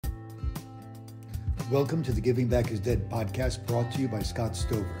Welcome to the Giving Back is Dead podcast brought to you by Scott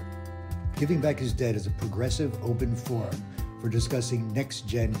Stover. Giving Back is Dead is a progressive, open forum for discussing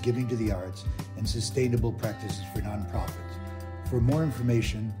next-gen giving to the arts and sustainable practices for nonprofits. For more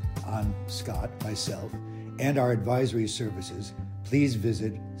information on Scott, myself, and our advisory services, please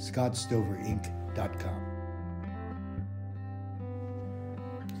visit scottstoverinc.com.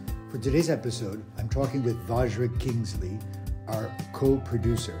 For today's episode, I'm talking with Vajra Kingsley, our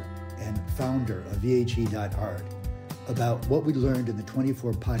co-producer and founder of VHE.art, about what we learned in the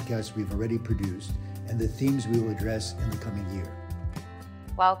 24 podcasts we've already produced and the themes we will address in the coming year.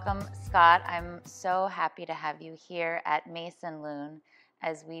 Welcome, Scott. I'm so happy to have you here at Masion Lune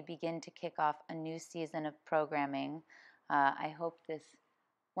as we begin to kick off a new season of programming. I hope this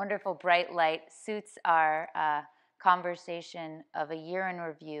wonderful bright light suits our conversation of a year in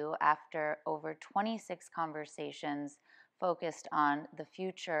review after over 26 conversations focused on the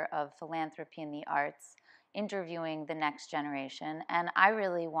future of philanthropy in the arts, interviewing the next generation. And I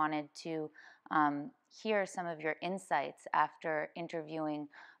really wanted to hear some of your insights after interviewing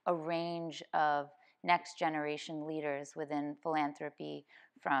a range of next generation leaders within philanthropy,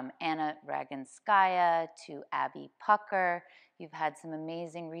 from Anna Raganskaya to Abby Pucker. You've had some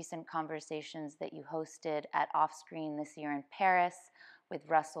amazing recent conversations that you hosted at Offscreen this year in Paris with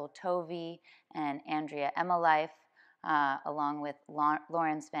Russell Tovey and Andrea Emmerleif, along with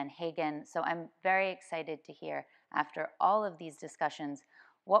Lawrence Van Hagen. So I'm very excited to hear, after all of these discussions,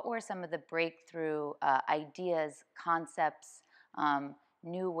 what were some of the breakthrough ideas, concepts,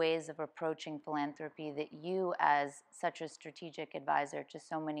 new ways of approaching philanthropy that you, as such a strategic advisor to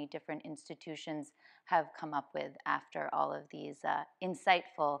so many different institutions, have come up with after all of these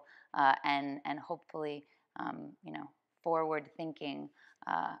insightful and hopefully forward-thinking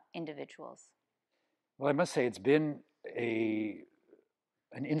individuals? Well, I must say it's been an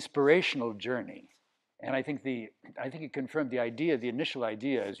inspirational journey, and I think it confirmed the initial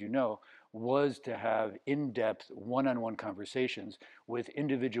idea, as you know, was to have in-depth, one-on-one conversations with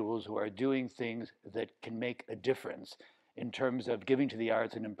individuals who are doing things that can make a difference in terms of giving to the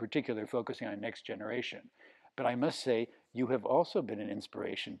arts, and in particular focusing on next generation. But I must say, you have also been an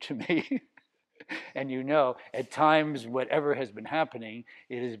inspiration to me. And at times, whatever has been happening,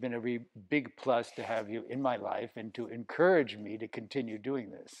 it has been a big plus to have you in my life and to encourage me to continue doing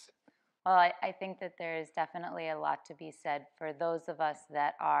this. Well, I think that there is definitely a lot to be said for those of us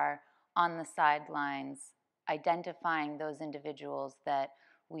that are on the sidelines, identifying those individuals that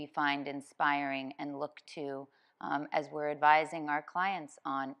we find inspiring and look to as we're advising our clients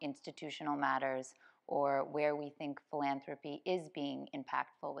on institutional matters or where we think philanthropy is being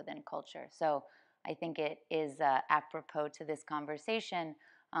impactful within culture. So I think it is apropos to this conversation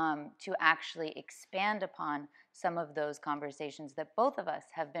to actually expand upon some of those conversations that both of us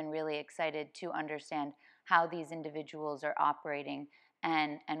have been really excited to understand how these individuals are operating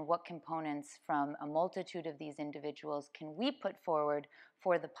and what components from a multitude of these individuals can we put forward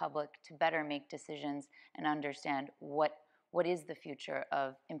for the public to better make decisions and understand what is the future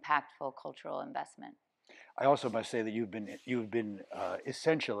of impactful cultural investment. I also must say that you've been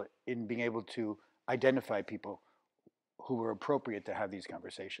essential in being able to identify people who were appropriate to have these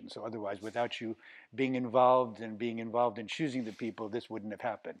conversations. So otherwise, without you being involved in choosing the people, this wouldn't have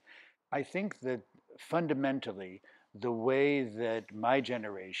happened. I think that fundamentally, the way that my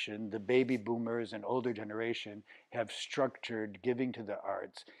generation, the baby boomers and older generation, have structured giving to the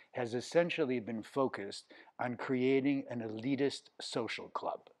arts has essentially been focused on creating an elitist social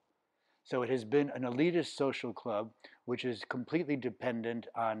club. So it has been an elitist social club which is completely dependent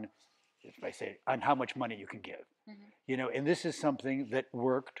on, if I say, on how much money you can give. Mm-hmm. And this is something that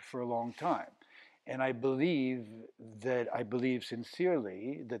worked for a long time. And I believe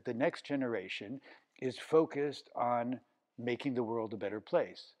sincerely that the next generation is focused on making the world a better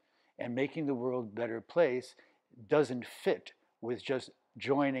place. And making the world a better place doesn't fit with just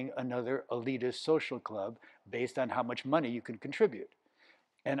joining another elitist social club based on how much money you can contribute.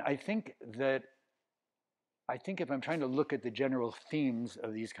 And I think if I'm trying to look at the general themes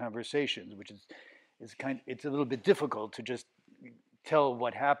of these conversations, which is it's a little bit difficult to just tell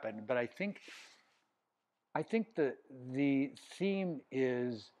what happened, but I think the theme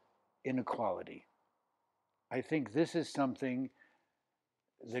is inequality. I think this is something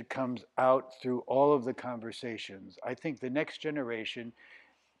that comes out through all of the conversations. I think the next generation,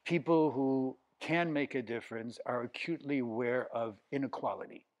 people who can make a difference, are acutely aware of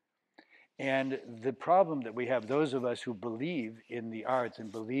inequality. And the problem that we have, those of us who believe in the arts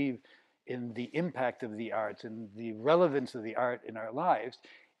and believe in the impact of the arts and the relevance of the art in our lives,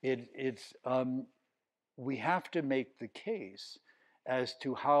 we have to make the case as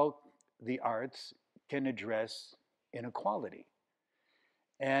to how the arts can address inequality.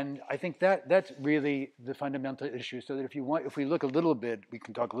 And I think that that's really the fundamental issue. So that if we look a little bit, we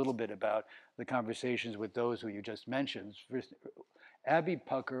can talk a little bit about the conversations with those who you just mentioned. First, Abby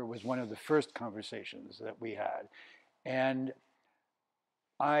Pucker was one of the first conversations that we had. And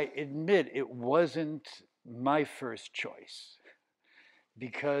I admit it wasn't my first choice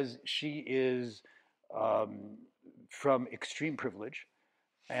because she is from extreme privilege,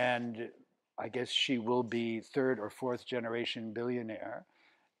 and I guess she will be third or fourth generation billionaire.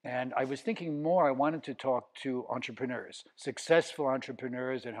 And I was thinking more, I wanted to talk to entrepreneurs, successful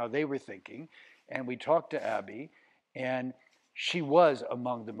entrepreneurs, and how they were thinking. And we talked to Abby, and she was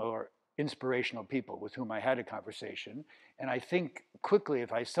among the more inspirational people with whom I had a conversation. And I think quickly,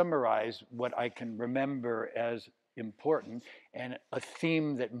 if I summarize what I can remember as important and a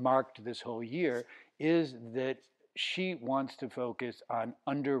theme that marked this whole year, is that she wants to focus on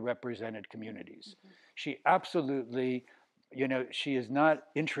underrepresented communities. Mm-hmm. She absolutely, she is not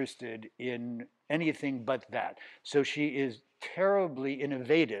interested in anything but that. So she is terribly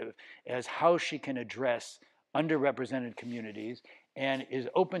innovative as how she can address underrepresented communities and is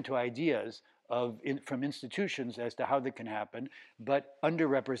open to ideas from institutions as to how that can happen, but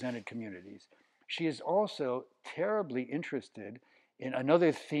underrepresented communities. She is also terribly interested in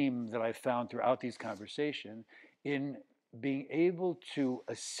another theme that I found throughout these conversations, in being able to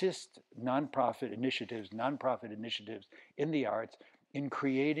assist nonprofit initiatives in the arts in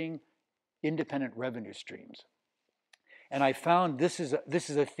creating independent revenue streams. And I found this is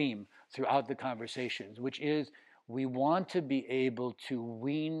a theme throughout the conversations, which is we want to be able to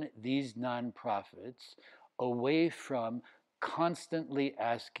wean these nonprofits away from constantly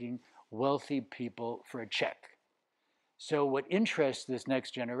asking wealthy people for a check. So what interests this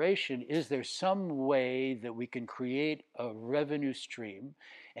next generation is there some way that we can create a revenue stream?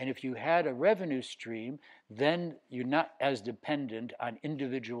 And if you had a revenue stream, then you're not as dependent on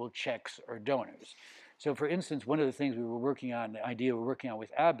individual checks or donors. So for instance, one of the things we were working on, the idea we were working on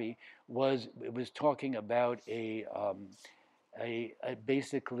with Abby, was talking about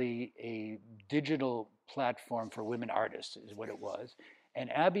basically a digital platform for women artists is what it was. And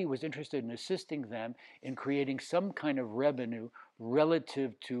Abby was interested in assisting them in creating some kind of revenue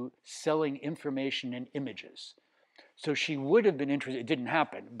relative to selling information and images. So she would have been interested, it didn't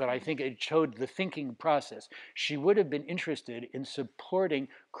happen, but I think it showed the thinking process. She would have been interested in supporting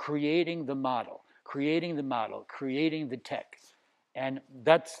creating the model, creating the tech. And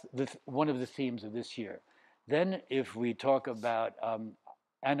that's one of the themes of this year. Then if we talk about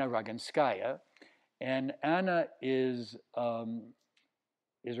Anna Raganskaya, and Anna is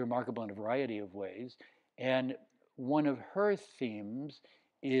remarkable in a variety of ways. And one of her themes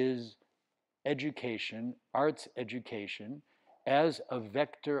is education, arts education, as a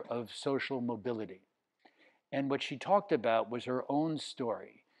vector of social mobility. And what she talked about was her own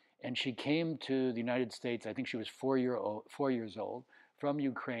story. And she came to the United States, I think she was 4 years old, from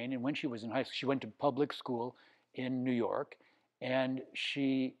Ukraine. And when she was in high school, she went to public school in New York. And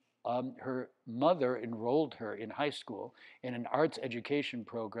her mother enrolled her in high school in an arts education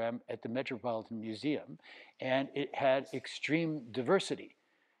program at the Metropolitan Museum, and it had extreme diversity.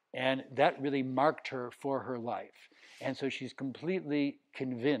 And that really marked her for her life. And so she's completely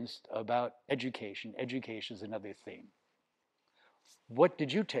convinced about education. Education is another theme. What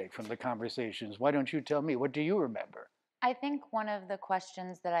did you take from the conversations? Why don't you tell me? What do you remember? I think one of the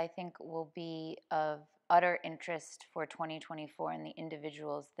questions that I think will be of utter interest for 2024 and the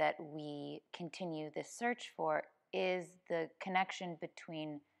individuals that we continue this search for is the connection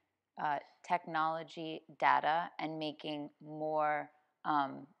between technology, data, and making more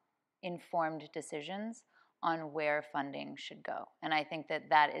informed decisions on where funding should go. And I think that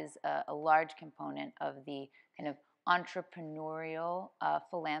that is a large component of the kind of entrepreneurial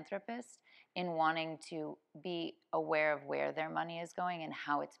philanthropist in wanting to be aware of where their money is going and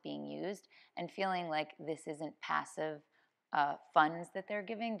how it's being used, and feeling like this isn't passive funds that they're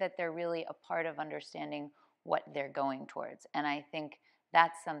giving, that they're really a part of understanding what they're going towards. And I think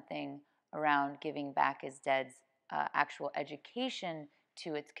that's something around Giving Back Is Dead's actual education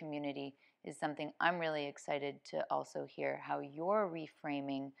to its community is something I'm really excited to also hear how you're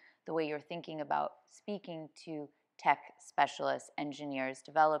reframing the way you're thinking about speaking to tech specialists, engineers,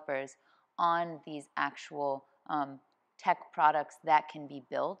 developers on these actual tech products that can be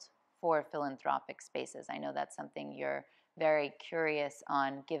built for philanthropic spaces. I know that's something you're very curious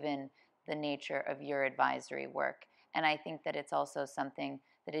on given the nature of your advisory work. And I think that it's also something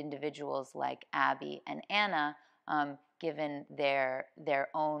that individuals like Abby and Anna, given their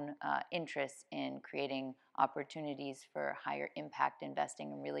own interests in creating opportunities for higher impact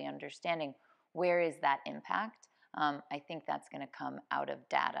investing and really understanding where is that impact? I think that's going to come out of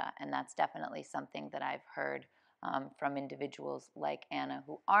data, and that's definitely something that I've heard from individuals like Anna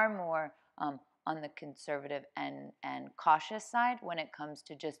who are more on the conservative and cautious side when it comes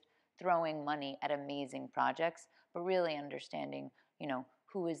to just throwing money at amazing projects, but really understanding,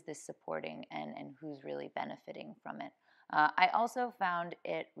 who is this supporting and who's really benefiting from it. I also found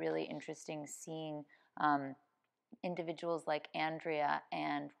it really interesting seeing individuals like Andrea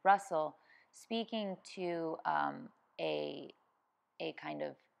and Russell speaking to a kind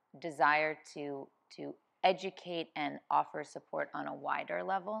of desire to educate and offer support on a wider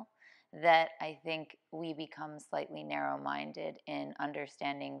level, that I think we become slightly narrow-minded in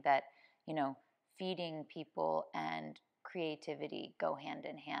understanding that, feeding people and creativity go hand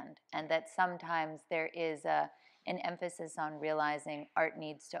in hand, and that sometimes there is an emphasis on realizing art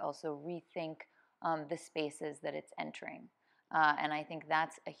needs to also rethink the spaces that it's entering. And I think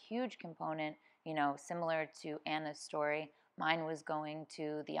that's a huge component, similar to Anna's story. Mine was going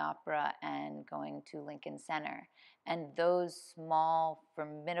to the opera and going to Lincoln Center. And those small,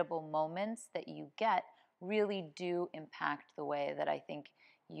 formidable moments that you get really do impact the way that I think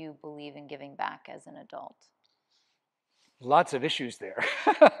you believe in giving back as an adult. Lots of issues there.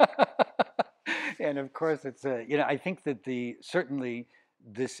 And of course, it's I think that certainly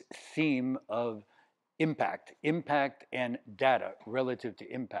this theme of impact and data relative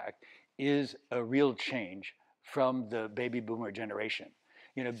to impact is a real change from the baby boomer generation.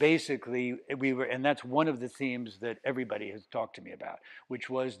 Basically and that's one of the themes that everybody has talked to me about, which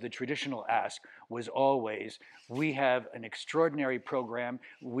was the traditional ask was always, we have an extraordinary program,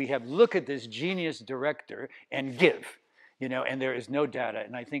 look at this genius director and give. And there is no data.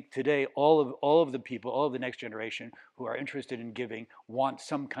 And I think today, all of the people, all of the next generation who are interested in giving want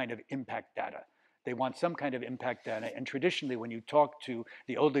some kind of impact data. They want some kind of impact data. And traditionally, when you talk to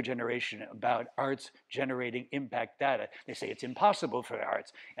the older generation about arts generating impact data, they say it's impossible for the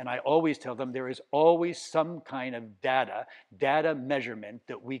arts. And I always tell them there is always some kind of data measurement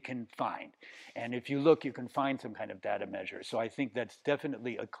that we can find. And if you look, you can find some kind of data measure. So I think that's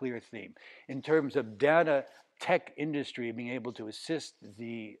definitely a clear theme. In terms of data, tech industry being able to assist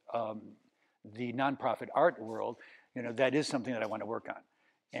the nonprofit art world, that is something that I want to work on.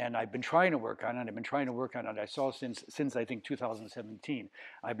 And I've been trying to work on it. I saw since I think 2017.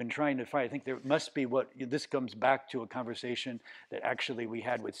 I've been trying to find, I think there must be this comes back to a conversation that actually we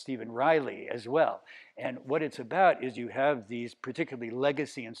had with Stephen Riley as well. And what it's about is you have these particularly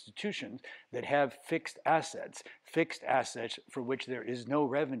legacy institutions that have fixed assets for which there is no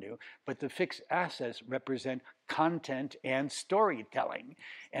revenue, but the fixed assets represent content and storytelling.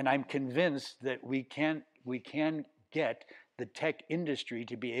 And I'm convinced that we can get the tech industry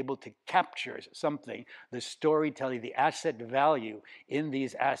to be able to capture something, the storytelling, the asset value in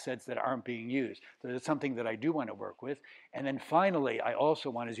these assets that aren't being used. So that's something that I do want to work with. And then finally, I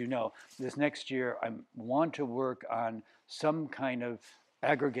also want, as you know, this next year, I want to work on some kind of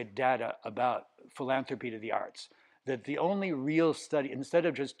aggregate data about philanthropy to the arts. That the only real study, instead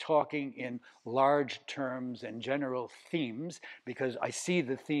of just talking in large terms and general themes, because I see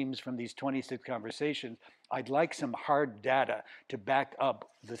the themes from these 26 conversations, I'd like some hard data to back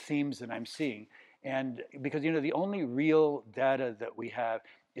up the themes that I'm seeing. And because, the only real data that we have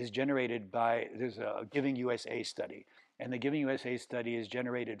is generated by, there's a Giving USA study. And the Giving USA study is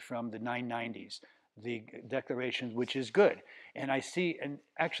generated from the 990s. The declarations, which is good. And I see, and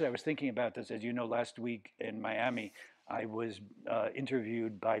actually I was thinking about this, as you know, last week in Miami, I was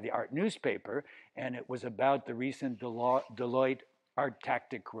interviewed by the art newspaper, and it was about the recent Deloitte Art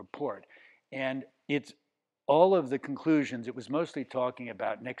Tactic report. And it's all of the conclusions, it was mostly talking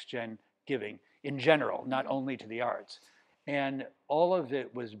about next-gen giving in general, not only to the arts. And all of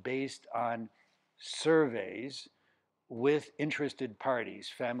it was based on surveys with interested parties,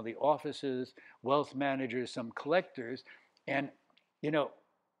 family offices, wealth managers, some collectors. And,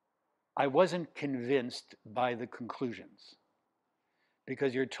 I wasn't convinced by the conclusions,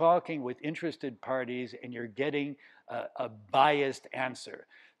 because you're talking with interested parties and you're getting a biased answer.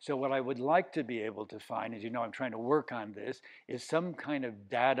 So what I would like to be able to find, as you know, I'm trying to work on this, is some kind of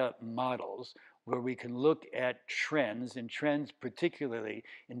data models where we can look at trends, and trends particularly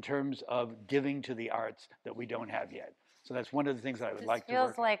in terms of giving to the arts that we don't have yet. So that's one of the things that I would like to work on.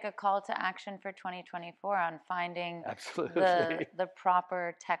 This feels like a call to action for 2024 on finding Absolutely. the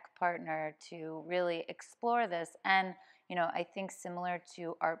proper tech partner to really explore this. And, I think similar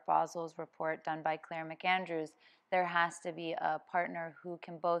to Art Basel's report done by Claire McAndrews, there has to be a partner who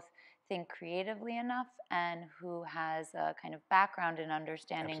can both think creatively enough and who has a kind of background in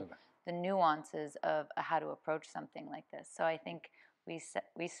understanding the nuances of how to approach something like this. So I think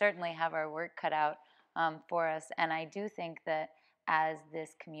we certainly have our work cut out for us. And I do think that as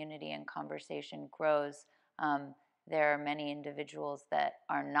this community and conversation grows, there are many individuals that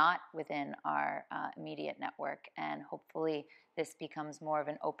are not within our immediate network, and hopefully this becomes more of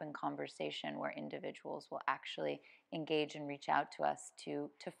an open conversation where individuals will actually engage and reach out to us to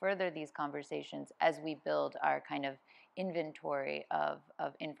further these conversations as we build our kind of inventory of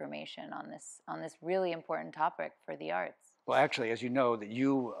information on this really important topic for the arts. Well, actually, as you know, that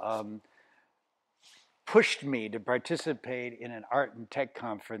you pushed me to participate in an art and tech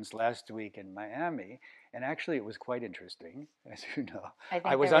conference last week in Miami, and actually it was quite interesting, as you know.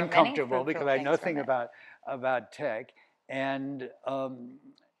 I was uncomfortable because I know nothing about tech, and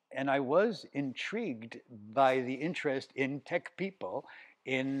I was intrigued by the interest in tech people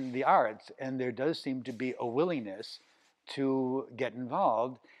in the arts, and there does seem to be a willingness to get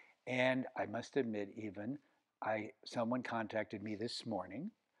involved. And I must admit, even someone contacted me this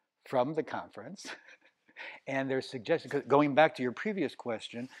morning from the conference, and they're suggesting, going back to your previous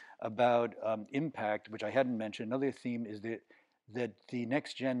question about impact, which I hadn't mentioned, another theme is that the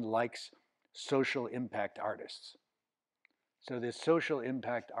next gen likes social impact artists. So this social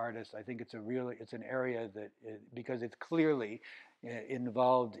impact artist, I think it's an area that, because it's clearly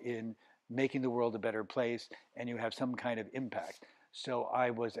involved in making the world a better place, and you have some kind of impact. So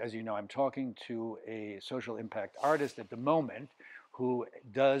I was, as you know, I'm talking to a social impact artist at the moment who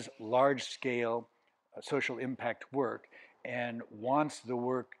does large-scale social impact work and wants the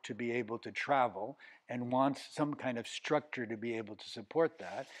work to be able to travel and wants some kind of structure to be able to support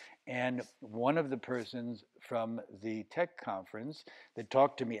that. And one of the persons from the tech conference that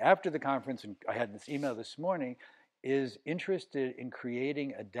talked to me after the conference, and I had this email this morning, is interested in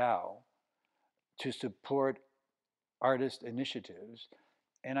creating a DAO to support artist initiatives.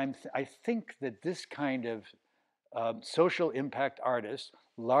 And I think that this kind of social impact artists,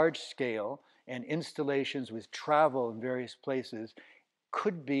 large scale, and installations with travel in various places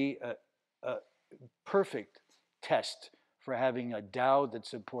could be a perfect test for having a DAO that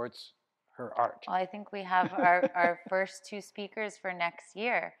supports her art. Well, I think we have our first two speakers for next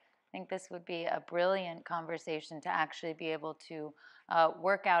year. I think this would be a brilliant conversation to actually be able to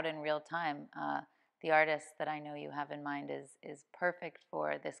work out in real time. The artist that I know you have in mind is perfect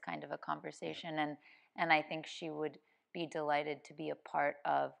for this kind of a conversation, and I think she would be delighted to be a part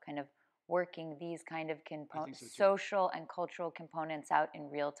of kind of working these kind of social and cultural components out in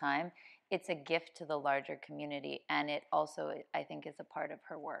real time. It's a gift to the larger community, and it also, I think, is a part of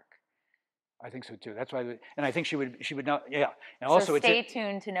her work. I think so too. That's why, and I think she would not. Yeah, and also stay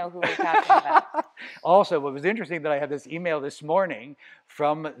tuned to know who we're talking about. Also, what was interesting that I had this email this morning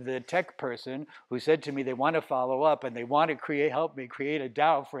from the tech person who said to me they want to follow up and they want to help me create a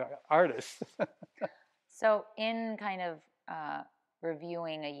DAO for artists. So, in kind of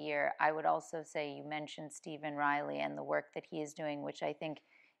reviewing a year, I would also say you mentioned Stephen Riley and the work that he is doing, which I think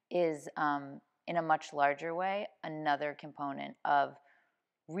is, in a much larger way, another component of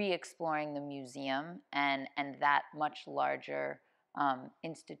re-exploring the museum and that much larger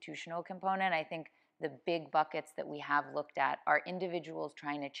institutional component. I think the big buckets that we have looked at are individuals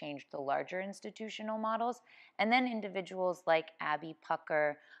trying to change the larger institutional models, and then individuals like Abby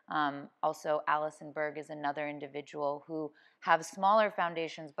Pucker, also Allison Berg is another individual who have smaller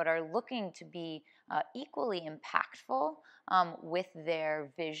foundations but are looking to be equally impactful with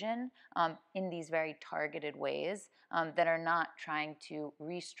their vision in these very targeted ways that are not trying to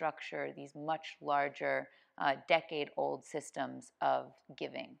restructure these much larger decade-old systems of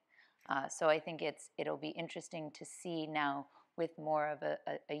giving. So I think it'll be interesting to see now with more of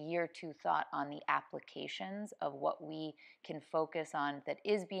a year two thought on the applications of what we can focus on that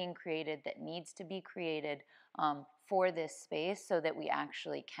is being created, that needs to be created for this space so that we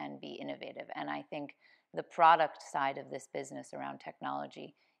actually can be innovative. And I think the product side of this business around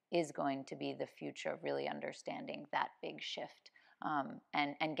technology is going to be the future of really understanding that big shift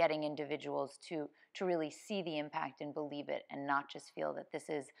and getting individuals to really see the impact and believe it and not just feel that this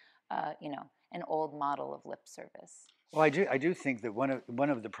is an old model of lip service. Well, I do think that one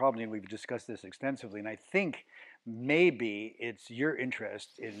of the problems, and we've discussed this extensively, and I think maybe it's your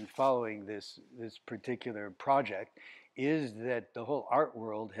interest in following this particular project, is that the whole art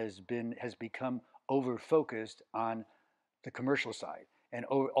world has become over-focused on the commercial side. And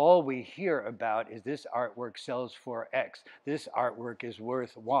all we hear about is this artwork sells for X. This artwork is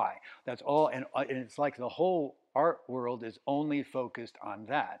worth Y. That's all, and it's like the whole art world is only focused on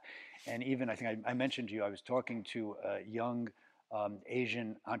that. And even, I think I mentioned to you, I was talking to a young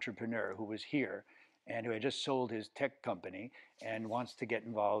Asian entrepreneur who was here, and who had just sold his tech company and wants to get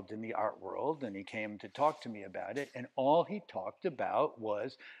involved in the art world. And he came to talk to me about it. And all he talked about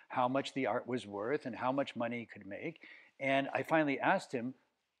was how much the art was worth and how much money he could make. And I finally asked him,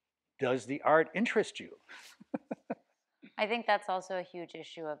 does the art interest you? I think that's also a huge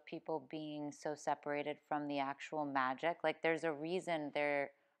issue of people being so separated from the actual magic. Like, there's a reason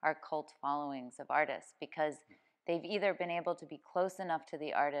there are cult followings of artists, because they've either been able to be close enough to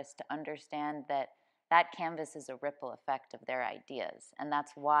the artist to understand that that canvas is a ripple effect of their ideas. And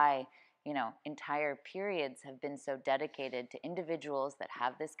that's why, you know, entire periods have been so dedicated to individuals that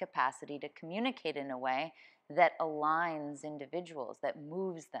have this capacity to communicate in a way that aligns individuals, that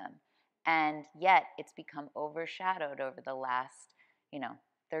moves them. And yet it's become overshadowed over the last,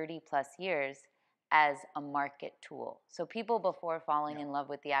 30 plus years as a market tool. So people, before falling in love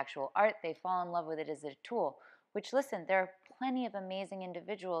with the actual art, they fall in love with it as a tool, which, listen, there are plenty of amazing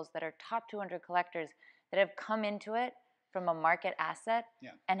individuals that are top 200 collectors that have come into it from a market asset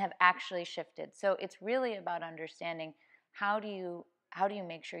and have actually shifted. So it's really about understanding how do you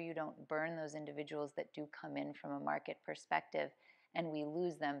make sure you don't burn those individuals that do come in from a market perspective, and we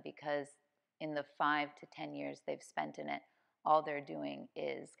lose them because in the 5 to 10 years they've spent in it, all they're doing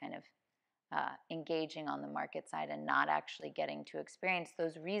is kind of engaging on the market side and not actually getting to experience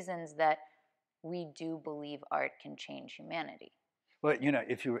those reasons that we do believe art can change humanity. Well,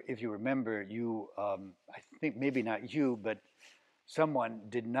 if you remember, I think maybe not you, but someone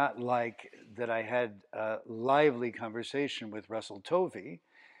did not like that I had a lively conversation with Russell Tovey,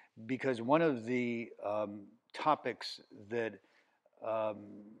 because one of the topics that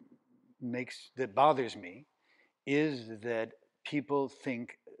bothers me is that people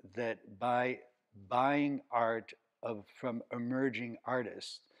think that by buying art from emerging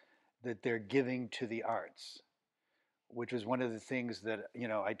artists, that they're giving to the arts, which was one of the things that,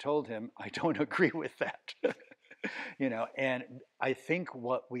 I told him, I don't agree with that. And I think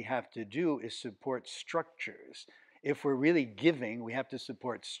what we have to do is support structures. If we're really giving, we have to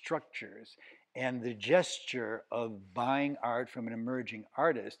support structures. And the gesture of buying art from an emerging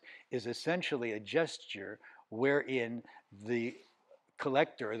artist is essentially a gesture wherein the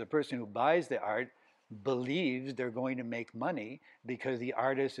collector, or the person who buys the art, believes they're going to make money because the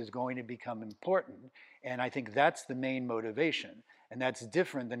artist is going to become important. And I think that's the main motivation. And that's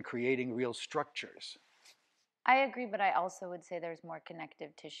different than creating real structures. I agree, but I also would say there's more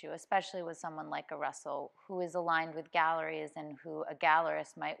connective tissue, especially with someone like a Russell, who is aligned with galleries and who a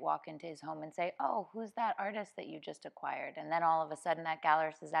gallerist might walk into his home and say, oh, who's that artist that you just acquired? And then all of a sudden that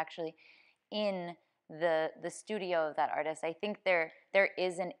gallerist is actually in the studio of that artist. I think there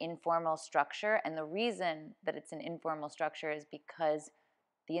is an informal structure, and the reason that it's an informal structure is because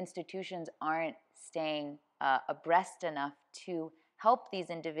the institutions aren't staying abreast enough to help these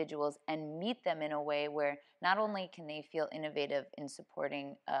individuals and meet them in a way where not only can they feel innovative in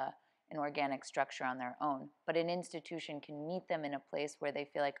supporting an organic structure on their own, but an institution can meet them in a place where they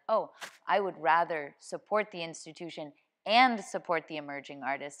feel like, oh, I would rather support the institution and support the emerging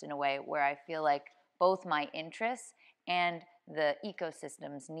artist in a way where I feel like both my interests and the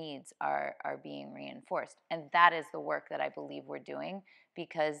ecosystem's needs are being reinforced. And that is the work that I believe we're doing,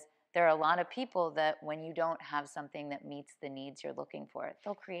 because there are a lot of people that when you don't have something that meets the needs you're looking for,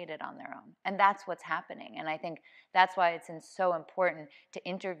 they'll create it on their own. And that's what's happening. And I think that's why it's so important to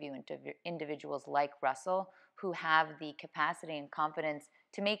interview individuals like Russell, who have the capacity and confidence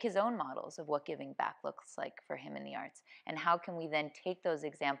to make his own models of what giving back looks like for him in the arts. And how can we then take those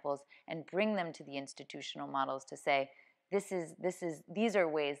examples and bring them to the institutional models to say, these are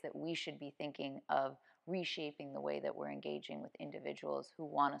ways that we should be thinking of reshaping the way that we're engaging with individuals who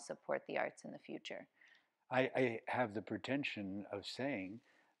want to support the arts in the future. I have the pretension of saying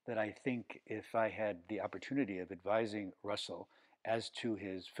that I think if I had the opportunity of advising Russell as to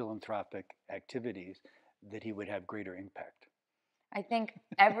his philanthropic activities, that he would have greater impact. I think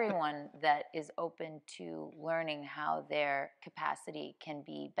everyone that is open to learning how their capacity can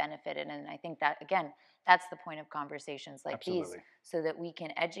be benefited, and I think that, again, that's the point of conversations like these, so that we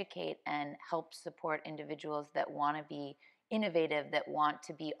can educate and help support individuals that want to be innovative, that want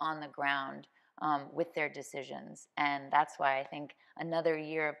to be on the ground with their decisions. And that's why I think another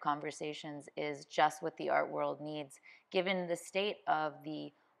year of conversations is just what the art world needs, given the state of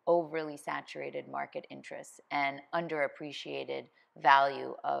the overly saturated market interests and underappreciated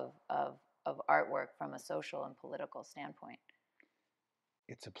value of artwork from a social and political standpoint.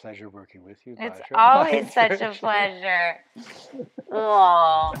 It's a pleasure working with you, Vajra. It's always such a pleasure.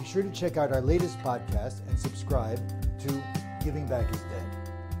 Be sure to check out our latest podcast and subscribe to Giving Back is Dead.